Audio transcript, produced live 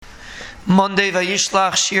Monday,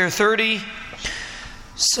 Vayishlach, Shiur 30.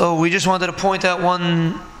 So we just wanted to point out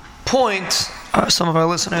one point. Some of our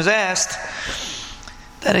listeners asked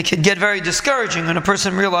that it could get very discouraging when a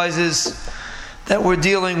person realizes that we're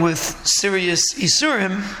dealing with serious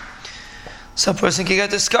Isurim. Some person can get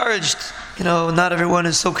discouraged. Not everyone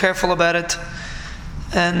is so careful about it.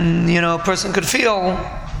 And, a person could feel,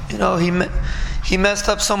 he messed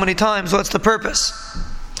up so many times, what's the purpose?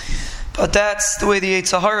 But that's the way the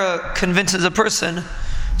Yetzer Hara convinces a person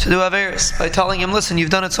to do Averis, by telling him, listen, you've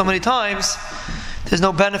done it so many times, there's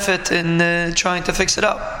no benefit in trying to fix it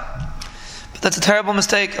up. But that's a terrible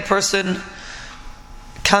mistake. A person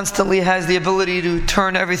constantly has the ability to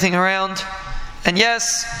turn everything around. And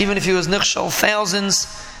yes, even if he was nichshal thousands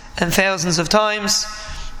and thousands of times,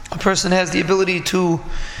 a person has the ability to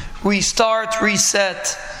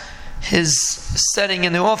reset his setting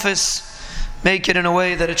in the office, make it in a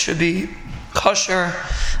way that it should be kosher,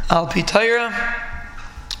 al pi Torah.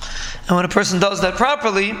 And when a person does that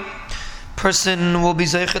properly, person will be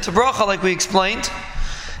zeichet to bracha, like we explained.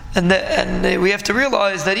 And we have to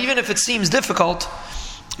realize that even if it seems difficult,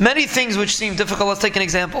 many things which seem difficult, let's take an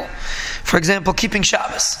example. For example, keeping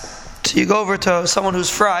Shabbos. So you go over to someone who's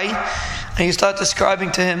fry, and you start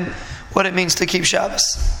describing to him what it means to keep Shabbos.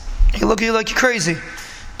 He look at you like you're crazy.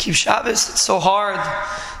 Keep Shabbos, it's so hard,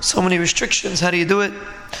 so many restrictions, how do you do it?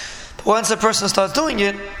 But once a person starts doing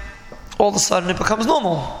it, all of a sudden it becomes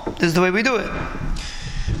normal. This is the way we do it.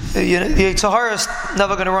 The Yetzer Hara is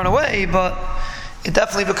never going to run away, but it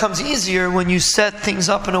definitely becomes easier when you set things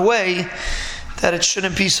up in a way that it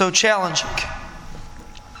shouldn't be so challenging.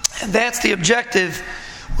 And that's the objective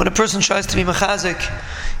when a person tries to be mechazik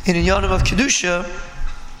in a yonim of Kedusha.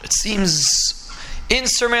 It seems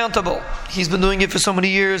insurmountable. He's been doing it for so many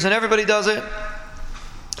years and everybody does it.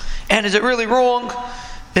 And is it really wrong?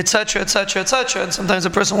 Etc., etc., etc. And sometimes a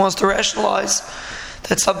person wants to rationalize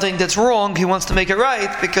that something that's wrong, he wants to make it right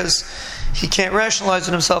because he can't rationalize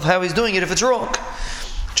in himself how he's doing it if it's wrong.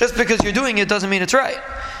 Just because you're doing it doesn't mean it's right.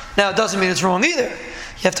 Now, it doesn't mean it's wrong either.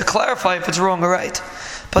 You have to clarify if it's wrong or right.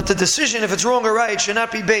 But the decision if it's wrong or right should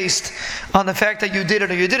not be based on the fact that you did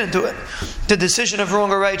it or you didn't do it. The decision of wrong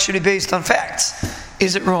or right should be based on facts.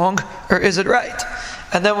 Is it wrong or is it right?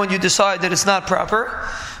 And then when you decide that it's not proper,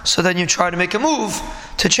 so then you try to make a move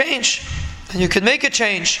to change. And you can make a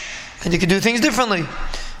change. And you can do things differently.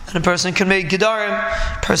 And a person can make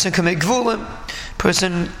gedarim, a person can make gvulim, a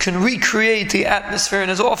person can recreate the atmosphere in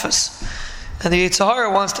his office. And the Yetzer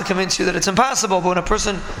Hara wants to convince you that it's impossible, but when a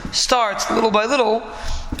person starts little by little,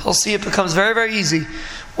 he'll see it becomes very, very easy.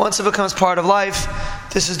 Once it becomes part of life,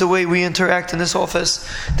 this is the way we interact in this office,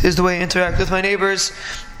 this is the way I interact with my neighbors,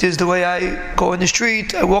 this is the way I go in the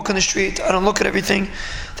street, I walk in the street, I don't look at everything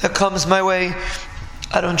that comes my way,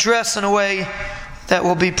 I don't dress in a way that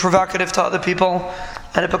will be provocative to other people,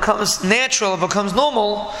 and it becomes natural, it becomes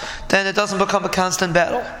normal, then it doesn't become a constant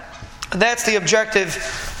battle. And that's the objective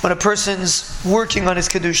when a person's working on his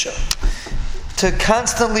Kedusha. To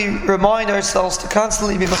constantly remind ourselves, to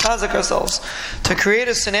constantly be mechazik ourselves, to create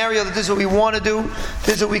a scenario that this is what we want to do,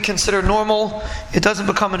 this is what we consider normal, it doesn't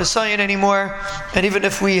become an assignment anymore, and even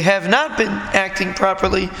if we have not been acting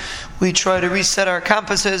properly, we try to reset our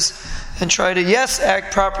compasses and try to,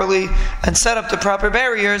 act properly, and set up the proper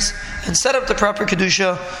barriers, and set up the proper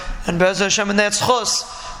Kedusha, and Be'ez Hashem, and that's chos,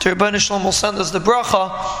 to Rebbeinu Shalom will send us the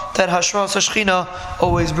bracha that Hashras HaShechina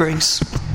always brings.